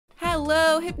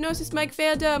Hello, Hypnosis Mike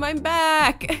fandom, I'm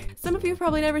back! Some of you have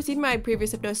probably never seen my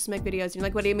previous Hypnosis Mike videos, and you're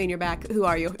like, what do you mean you're back? Who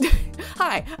are you?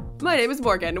 Hi, my name is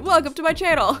Morgan. Welcome to my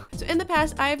channel! So in the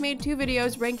past, I have made 2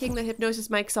 videos ranking the Hypnosis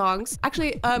Mike songs.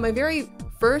 Actually, my very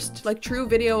first, true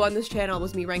video on this channel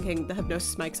was me ranking the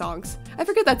Hypnosis Mike songs. I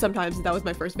forget that sometimes that was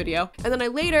my first video. And then I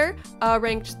later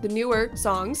ranked the newer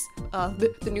songs,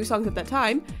 the new songs at that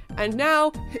time, and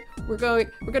now we're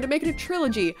gonna make it a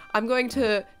trilogy. I'm going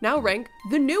to now rank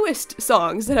the newest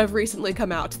songs that have recently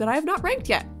come out that I have not ranked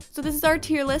yet. So this is our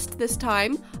tier list this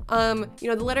time. You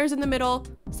know, the letters in the middle,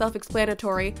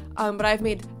 self-explanatory, but I've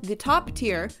made the top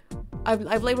tier.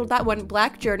 I've labeled that one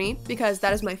Black Journey because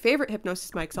that is my favorite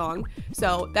Hypnosis Mike song.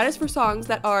 So that is for songs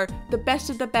that are the best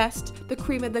of the best, the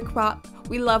cream of the crop.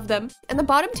 We love them. And the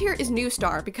bottom tier is New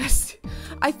Star because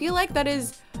I feel like that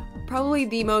is probably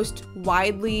the most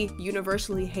widely,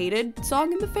 universally hated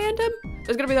song in the fandom.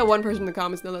 There's gonna be that one person in the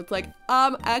comments now that's like,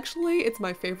 actually, it's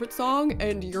my favorite song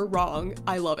and you're wrong.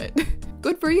 I love it.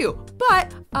 Good for you.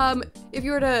 But, if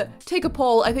you were to take a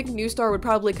poll, I think New Star would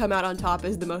probably come out on top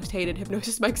as the most hated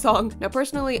Hypnosis Mike song. Now,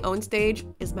 personally, On Stage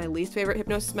is my least favorite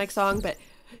Hypnosis Mike song, but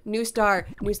New Star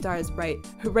is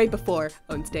right before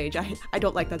On Stage. I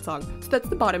don't like that song. So that's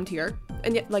the bottom tier.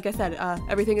 And yet, like I said,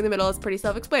 everything in the middle is pretty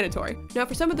self-explanatory. Now,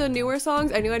 for some of the newer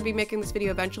songs, I knew I'd be making this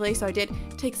video eventually, so I did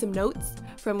take some notes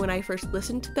from when I first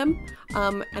listened to them.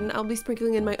 And I'll be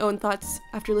sprinkling in my own thoughts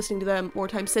after listening to them more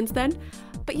times since then.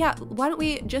 But yeah, why don't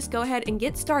we just go ahead and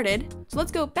get started? So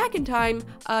let's go back in time,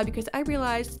 because I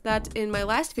realized that in my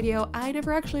last video, I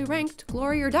never actually ranked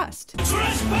Glory or Dust.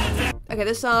 Okay,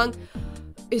 this song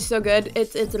is so good.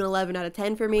 It's an 11 out of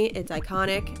 10 for me. It's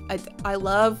iconic. I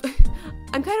love...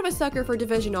 I'm kind of a sucker for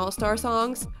Division All-Star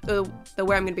songs, though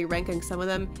where I'm going to be ranking some of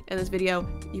them in this video,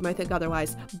 you might think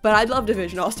otherwise. But I love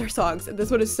Division All-Star songs, and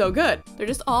this one is so good. They're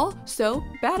just all so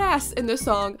badass in this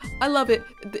song. I love it.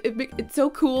 It's so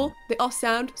cool. They all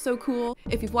sound so cool.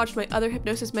 If you've watched my other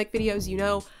Hypnosis Mike videos, you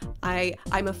know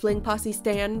I'm a Fling Posse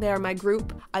stan. They are my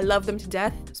group. I love them to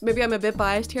death. So maybe I'm a bit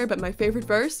biased here, but my favorite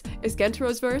verse is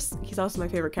Gentaro's verse. He's also my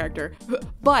favorite character.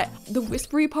 But the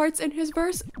whispery parts in his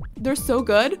verse, they're so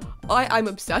good. I'm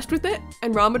obsessed with it.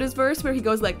 And Ramada's verse, where he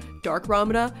goes like Dark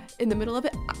Ramada in the middle of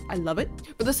it, I love it.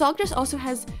 But the song just also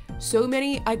has so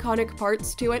many iconic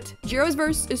parts to it. Jiro's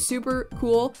verse is super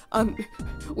cool.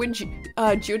 When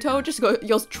Juto just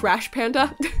yells Trash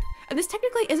Panda. And this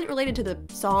technically isn't related to the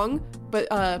song,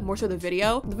 but more so the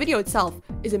video. The video itself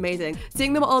is amazing.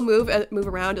 Seeing them all move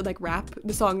around and rap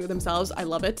the song themselves, I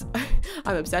love it.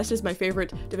 I'm obsessed. It's my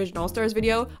favorite Division All-Stars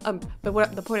video. But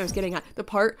what the point I was getting at, the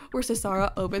part where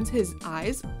Sasara opens his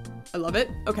eyes, I love it.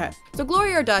 Okay, so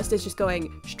Glory or Dust is just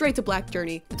going straight to Black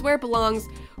Journey. It's where it belongs.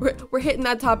 We're hitting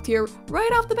that top tier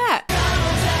right off the bat.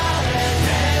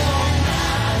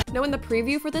 Now, when the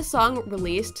preview for this song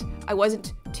released, I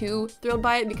wasn't too thrilled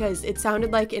by it because it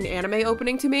sounded like an anime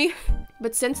opening to me.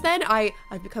 But since then,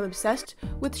 I've become obsessed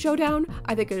with Showdown.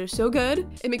 I think it is so good.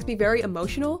 It makes me very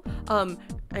emotional.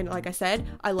 And like I said,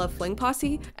 I love Fling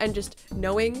Posse, and just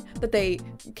knowing that they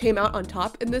came out on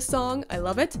top in this song, I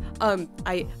love it.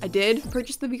 I did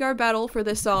purchase the VR battle for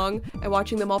this song, and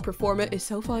watching them all perform it is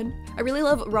so fun. I really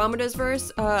love Ramada's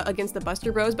verse against the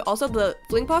Buster Bros, but also the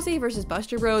Fling Posse versus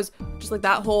Buster Bros, just like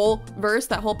that whole verse,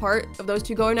 that whole part of those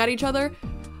two going at each other.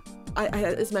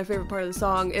 It's my favorite part of the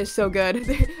song. It's so good.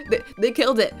 They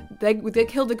killed it. They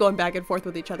killed it going back and forth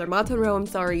with each other. Mataro, I'm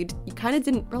sorry. You kind of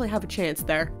didn't really have a chance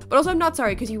there. But also, I'm not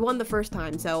sorry because you won the first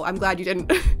time, so I'm glad you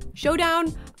didn't.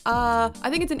 Showdown, I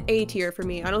think it's an A tier for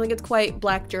me. I don't think it's quite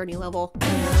Black Journey level.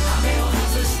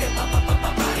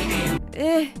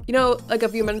 You know, like a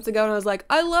few minutes ago, and I was like,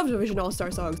 I love Division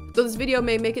All-Star songs. So this video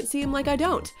may make it seem like I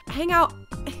don't. Hangout,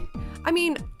 I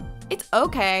mean, it's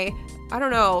okay. I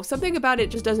don't know, something about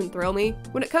it just doesn't thrill me.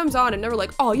 When it comes on, I'm never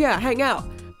like, oh yeah, hang out.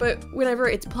 But whenever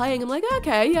it's playing, I'm like,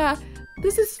 okay, yeah,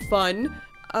 this is fun.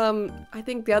 I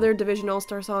think the other Division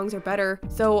All-Star songs are better.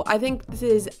 So I think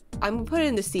I'm gonna put it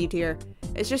in the C tier.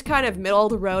 It's just kind of middle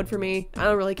of the road for me. I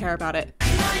don't really care about it.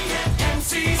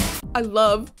 I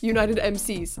love United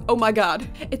MCs. Oh my god.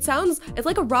 It's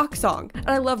like a rock song, and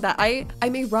I love that.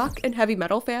 I'm a rock and heavy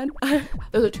metal fan.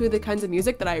 Those are two of the kinds of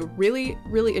music that I really,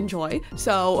 really enjoy.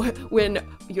 So when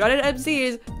United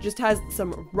MCs just has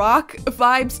some rock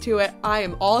vibes to it, I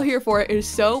am all here for it. It is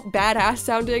so badass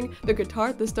sounding. The guitar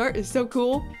at the start is so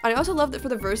cool. I also love that for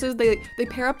the verses, they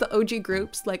pair up the OG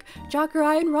groups, like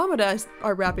Jakurai and Ramada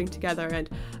are rapping together, and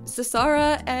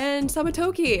Sasara and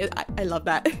Samatoki. I love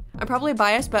that. I'm probably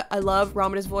biased, but I love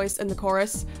Ramada's voice in the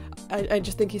chorus. I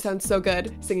just think he sounds so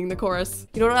good singing the chorus.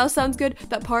 You know what else sounds good?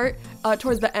 That part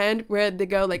towards the end where they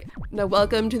go like, "No,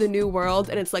 welcome to the new world,"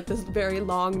 and it's like this very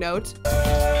long note.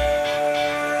 I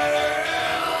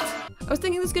was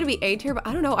thinking this was gonna be A tier, but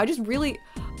I don't know. I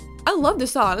love the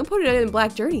song. I'm putting it in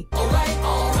Black Journey.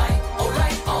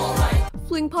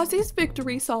 Fling Posse's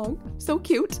victory song. So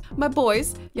cute. My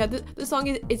boys. Yeah, the song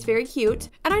is very cute.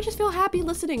 And I just feel happy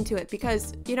listening to it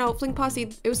because, you know, Fling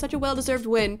Posse, it was such a well-deserved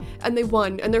win and they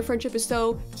won and their friendship is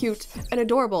so cute and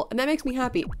adorable and that makes me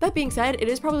happy. That being said, it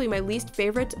is probably my least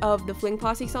favorite of the Fling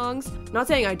Posse songs. Not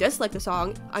saying I dislike the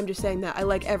song, I'm just saying that I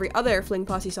like every other Fling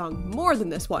Posse song more than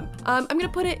this one. I'm gonna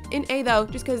put it in A though,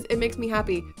 just because it makes me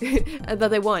happy that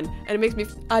they won. And it makes me,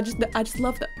 I just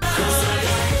love them.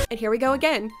 And here we go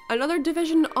again. Another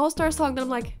Division All-Star song that I'm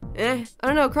like, I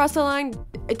don't know, Cross the Line,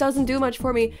 it doesn't do much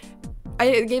for me.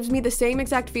 It gives me the same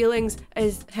exact feelings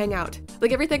as Hangout.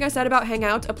 Like everything I said about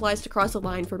Hangout applies to Cross the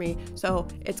Line for me. So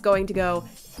it's going to go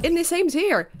in the same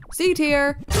tier. C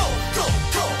tier. Go,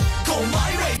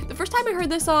 my way. The first time I heard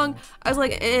this song, I was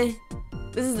like, it's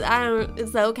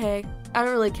okay. I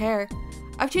don't really care.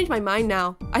 I've changed my mind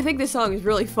now. I think this song is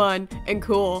really fun and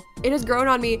cool. It has grown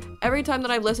on me every time that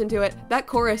I've listened to it. That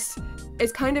chorus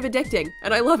is kind of addicting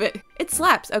and I love it. It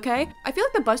slaps, okay? I feel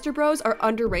like the Buster Bros are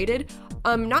underrated,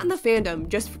 not in the fandom,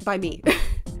 just by me.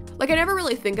 Like I never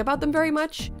really think about them very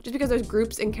much, just because there's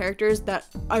groups and characters that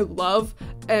I love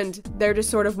and they're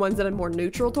just sort of ones that I'm more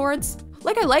neutral towards.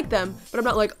 Like I like them, but I'm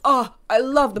not like, oh, I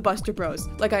love the Buster Bros,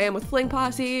 like I am with Fling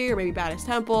Posse or maybe Baddest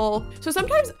Temple. So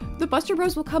sometimes the Buster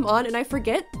Bros will come on and I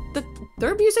forget that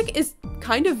their music is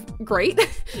kind of great.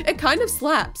 It kind of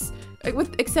slaps,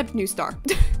 except New Star.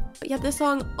 But yeah, this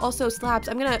song also slaps.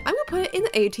 I'm gonna put it in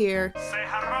the A tier. Say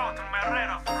hello to my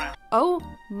little friend. Oh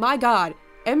my god,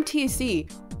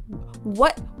 MTC.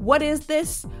 What is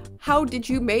this? How did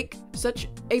you make such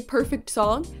a perfect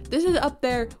song? This is up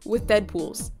there with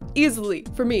Deadpool's. Easily,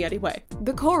 for me anyway.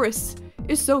 The chorus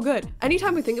is so good.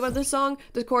 Anytime I think about this song,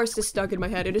 the chorus is stuck in my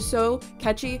head. It is so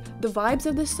catchy. The vibes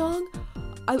of this song,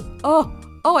 I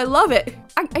love it.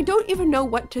 I don't even know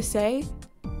what to say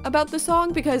about the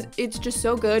song because it's just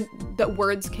so good that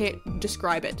words can't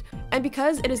describe it. And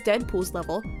because it is Deadpool's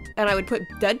level, and I would put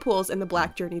Deadpool's in the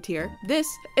Black Journey tier, this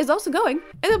is also going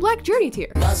in the Black Journey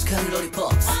tier.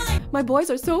 My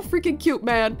boys are so freaking cute,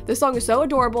 man. This song is so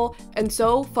adorable and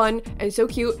so fun and so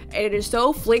cute, and it is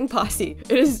so Fling Posse.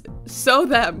 It is so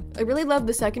them. I really love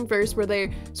the second verse where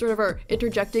they sort of are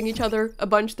interjecting each other a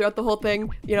bunch throughout the whole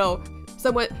thing. You know,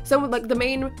 someone like the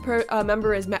main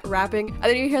member is rapping, and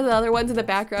then you hear the other ones in the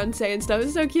background saying stuff.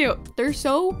 It's so cute. They're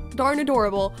so darn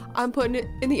adorable. I'm putting it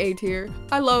in the A tier.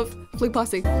 I love Fling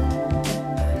Posse.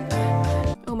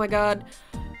 Oh my god.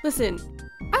 Listen,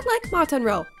 I like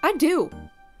Matenro. I do.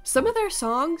 Some of their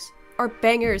songs are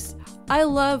bangers. I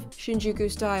love Shinjuku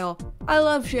Style. I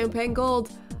love Champagne Gold.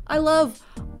 I love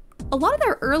a lot of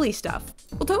their early stuff.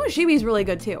 Well, Tomoshibi's really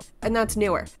good too, and that's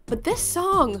newer. But this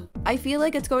song, I feel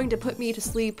like it's going to put me to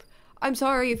sleep. I'm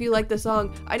sorry if you like the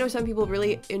song. I know some people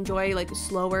really enjoy like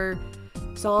slower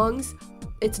songs.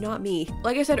 It's not me.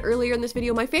 Like I said earlier in this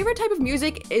video, my favorite type of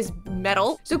music is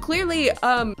metal. So clearly,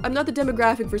 I'm not the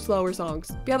demographic for slower songs.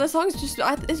 But yeah, the song's just,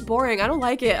 it's boring. I don't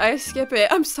like it. I skip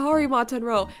it. I'm sorry,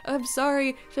 Matenro. I'm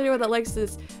sorry to anyone that likes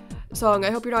this song.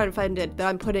 I hope you're not offended that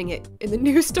I'm putting it in the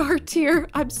New Star tier.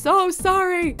 I'm so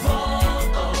sorry.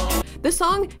 This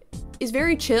song is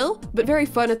very chill, but very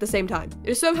fun at the same time. It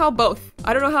is somehow both.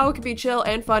 I don't know how it could be chill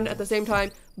and fun at the same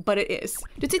time, but it is.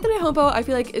 Tetsuta de Honpo, I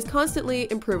feel like, is constantly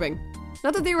improving.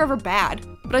 Not that they were ever bad,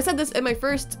 but I said this in my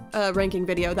first ranking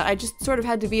video that I just sort of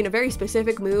had to be in a very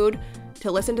specific mood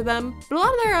to listen to them. But a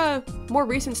lot of their more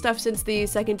recent stuff since the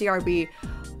second DRB,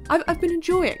 I've been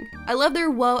enjoying. I love their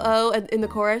whoa-oh in the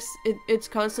chorus. It's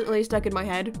constantly stuck in my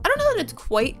head. I don't know that it's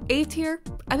quite A tier.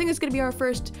 I think it's gonna be our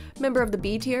first member of the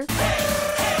B tier.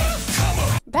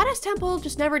 Baddest Temple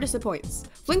just never disappoints.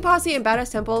 Fling Posse and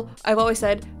Baddest Temple, I've always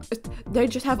said, they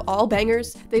just have all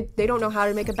bangers. They don't know how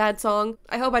to make a bad song.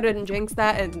 I hope I didn't jinx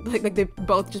that and like they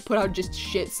both just put out just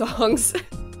shit songs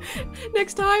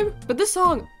next time. But this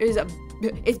song is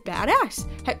badass.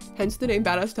 Hence the name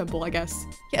Baddest Temple, I guess.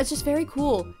 Yeah, it's just very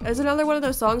cool. It's another one of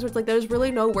those songs where it's like there's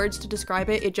really no words to describe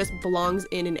it. It just belongs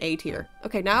in an A tier.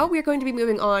 Okay, now we're going to be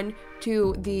moving on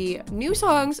to the new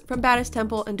songs from Baddest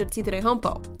Temple and Tetsuta de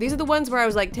Honpo. These are the ones where I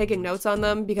was like taking notes on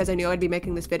them because I knew I'd be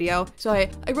making this video. So I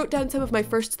wrote down some of my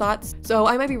first thoughts. So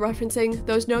I might be referencing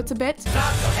those notes a bit.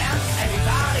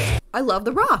 I love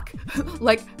the rock.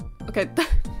 Like, okay.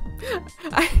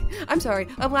 I'm sorry.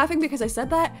 I'm laughing because I said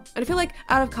that, and I feel like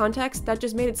out of context, that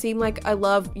just made it seem like I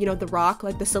love, you know, The Rock,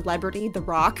 like the celebrity, The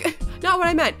Rock. Not what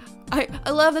I meant. I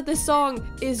love that this song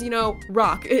is, you know,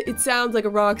 rock. It sounds like a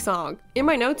rock song. In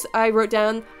my notes, I wrote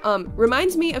down,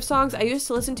 reminds me of songs I used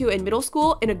to listen to in middle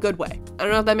school in a good way. I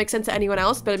don't know if that makes sense to anyone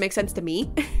else, but it makes sense to me.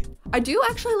 I do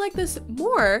actually like this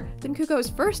more than Kuko's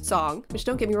first song, which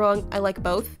don't get me wrong, I like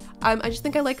both. I just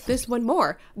think I like this one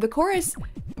more. The chorus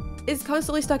is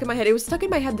constantly stuck in my head. It was stuck in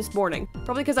my head this morning,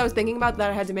 probably because I was thinking about that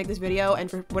I had to make this video,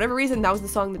 and for whatever reason, that was the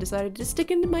song that decided to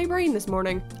stick into my brain this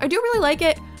morning. I do really like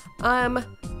it.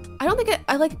 I don't think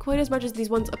I like it quite as much as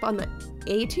these ones up on the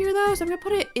A tier though, so I'm gonna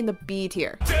put it in the B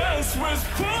tier.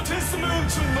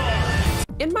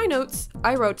 In my notes,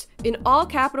 I wrote, in all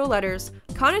capital letters,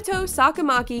 Kaneto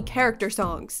Sakamaki character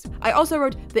songs. I also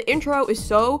wrote, the intro is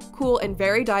so cool and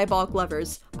very Diabolic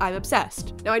Lovers. I'm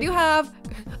obsessed. Now I do have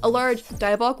a large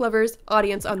Diabolic Lovers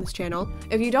audience on this channel.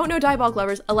 If you don't know Diabolic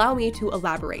Lovers, allow me to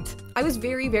elaborate. I was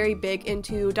very, very big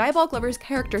into Diabolic Lovers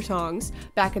character songs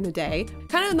back in the day,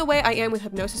 kind of in the way I am with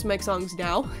Hypnosis mic songs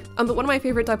now. But one of my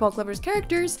favorite Diabolic Lovers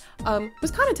characters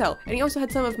was Kaneto, and he also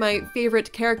had some of my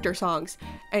favorite character songs.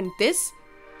 And this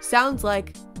sounds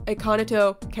like a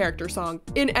Kaneto character song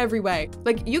in every way.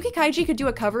 Like, Yuki Kaiji could do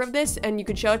a cover of this and you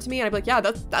could show it to me and I'd be like, yeah,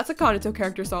 that's a Kaneto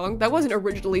character song. That wasn't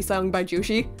originally sung by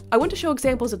Jushi. I want to show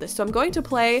examples of this, so I'm going to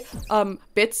play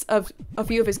bits of a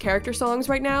few of his character songs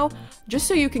right now, just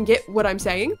so you can get what I'm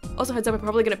saying. Also, heads up, I'm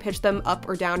probably gonna pitch them up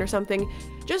or down or something,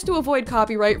 just to avoid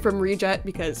copyright from Rejet,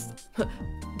 because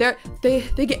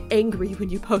they get angry when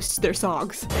you post their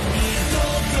songs.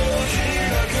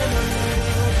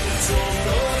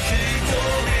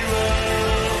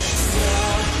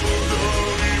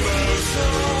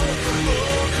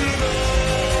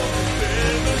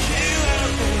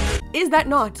 Is that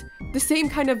not the same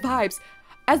kind of vibes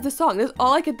as the song? That's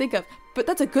all I could think of, but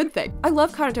that's a good thing. I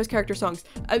love Kaneto's character songs,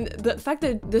 and the fact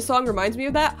that this song reminds me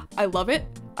of that, I love it.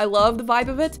 I love the vibe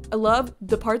of it. I love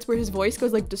the parts where his voice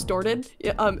goes like distorted.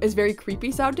 It is very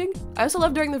creepy sounding. I also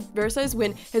love during the verses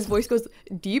when his voice goes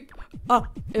deep.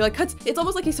 It like cuts, it's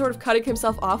almost like he's sort of cutting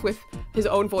himself off with his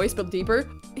own voice, but deeper.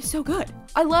 It's so good.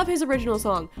 I love his original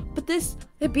song, but this,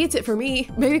 it beats it for me.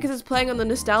 Maybe because it's playing on the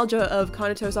nostalgia of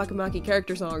Kaneto Sakamaki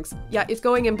character songs. Yeah, it's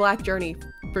going in Black Journey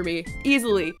for me,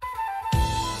 easily.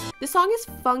 This song is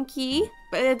funky,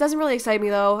 but it doesn't really excite me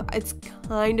though. It's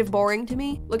kind of boring to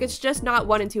me. Look, it's just not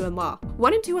 1 and 2 in Law.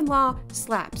 1 and 2 in Law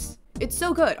slaps. It's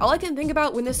so good. All I can think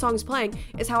about when this song's playing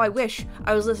is how I wish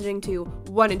I was listening to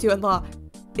 1 and 2 in Law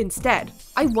instead.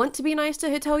 I want to be nice to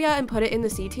Hitoya and put it in the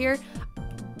C tier,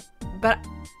 but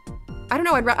I don't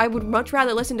know, I would much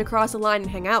rather listen to Cross the Line and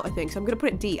Hang Out, I think, so I'm gonna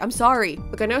put it D. I'm sorry.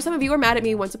 Look, I know some of you were mad at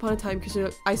me once upon a time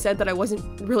because I said that I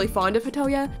wasn't really fond of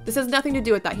Hitoya. This has nothing to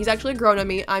do with that. He's actually grown on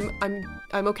me. I'm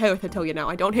okay with Hitoya now.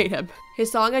 I don't hate him.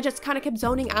 His song, I just kind of kept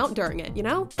zoning out during it, you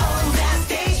know?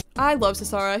 I love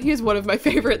Sasara. He is one of my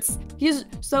favorites. He is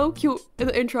so cute in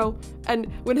the intro,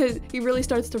 and when he really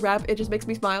starts to rap, it just makes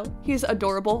me smile. He's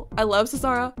adorable. I love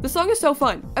Sasara. The song is so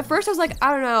fun. At first I was like,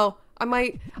 I don't know,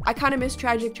 I kind of miss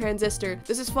Tragic Transistor.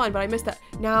 This is fun, but I missed that.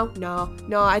 No,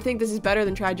 I think this is better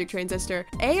than Tragic Transistor.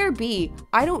 A or B?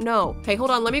 I don't know. Hey,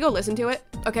 hold on, let me go listen to it.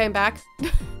 Okay, I'm back.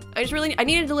 I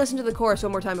needed to listen to the chorus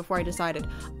one more time before I decided.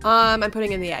 I'm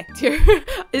putting in the A tier.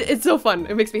 It's so fun,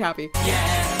 it makes me happy.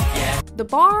 Yeah. The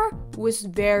bar was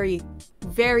very,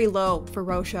 very low for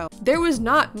Rosho. There was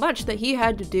not much that he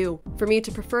had to do for me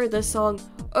to prefer this song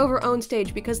over Own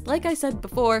Stage, because like I said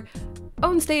before,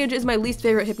 Own Stage is my least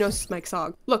favorite Hypnosis mic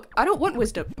song. Look, I don't want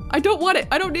Wisdom. I don't want it.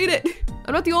 I don't need it.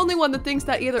 I'm not the only one that thinks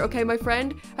that either. Okay, my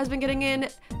friend has been getting in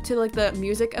to like the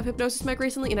music of Hypnosis mic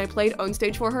recently, and I played Own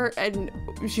Stage for her and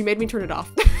she made me turn it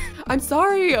off. I'm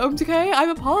sorry, okay? I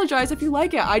apologize if you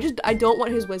like it. I don't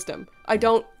want his wisdom. I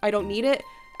don't need it.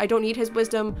 I don't need his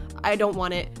wisdom. I don't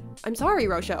want it. I'm sorry,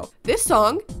 Rosho. This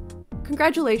song,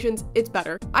 congratulations, it's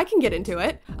better. I can get into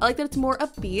it. I like that it's more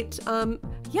upbeat.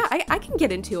 Yeah, I can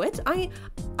get into it. I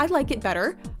like it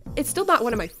better. It's still not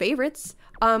one of my favorites.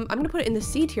 I'm gonna put it in the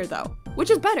C tier though, which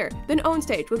is better than Own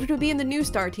Stage, which would be in the new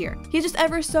star tier. He's just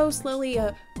ever so slowly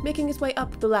making his way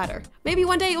up the ladder. Maybe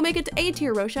one day you'll make it to A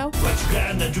tier, Rosho. What you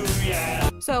gonna do, yeah?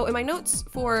 So in my notes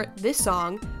for this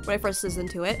song, when I first listened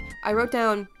to it, I wrote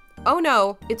down, oh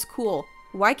no, it's cool.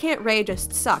 Why can't Ray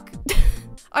just suck?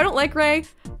 I don't like Ray.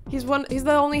 He's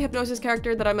the only Hypnosis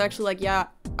character that I'm actually like, yeah,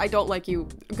 I don't like you,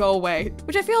 go away.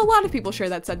 Which I feel a lot of people share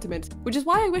that sentiment, which is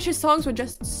why I wish his songs would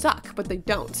just suck, but they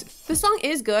don't. The song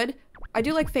is good. I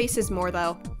do like Faces more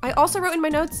though. I also wrote in my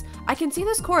notes, I can see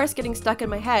this chorus getting stuck in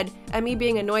my head and me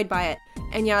being annoyed by it.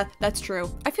 And yeah, that's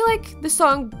true. I feel like this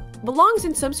song belongs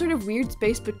in some sort of weird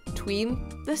space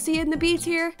between the C and the B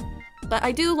tier. But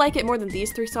I do like it more than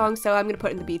these 3 songs, so I'm gonna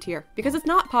put it in the B tier because it's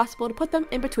not possible to put them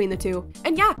in between the 2.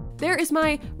 And yeah, there is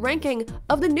my ranking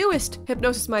of the newest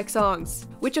Hypnosis Mic songs.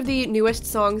 Which of the newest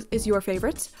songs is your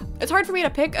favorite? It's hard for me to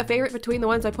pick a favorite between the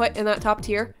ones I put in that top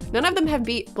tier. None of them have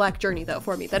beat Black Journey though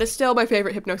for me. That is still my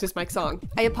favorite Hypnosis Mic song.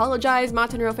 I apologize,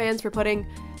 Matenro fans, for putting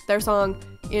their song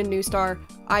in New Star.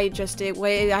 I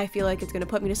feel like it's gonna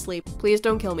put me to sleep. Please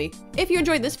don't kill me. If you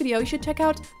enjoyed this video, you should check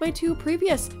out my 2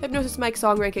 previous Hypnosis Mic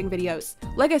song ranking videos.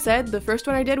 Like I said, the first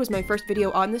one I did was my first video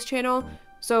on this channel,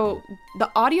 so the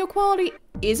audio quality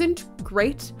isn't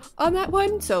great on that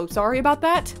one, so sorry about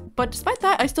that. But despite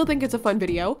that, I still think it's a fun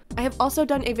video. I have also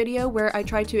done a video where I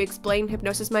tried to explain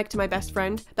Hypnosis Mic to my best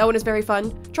friend. That one is very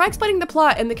fun. Try explaining the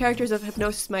plot and the characters of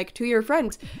Hypnosis Mic to your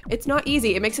friends. It's not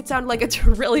easy. It makes it sound like it's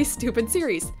a really stupid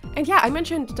series. And yeah, I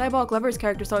mentioned Diabolic Lover's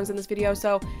character songs in this video,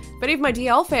 so if any of my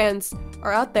DL fans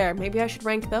are out there, maybe I should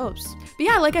rank those. But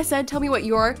yeah, like I said, tell me what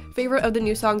your favorite of the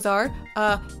new songs are.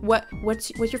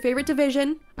 What's your favorite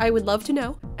division? I would love to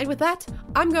know. And with that,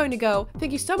 I'm going to go.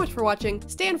 Thank you so much for watching.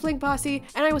 Stay in Flink Posse,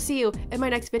 and I will see you in my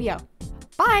next video.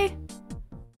 Bye!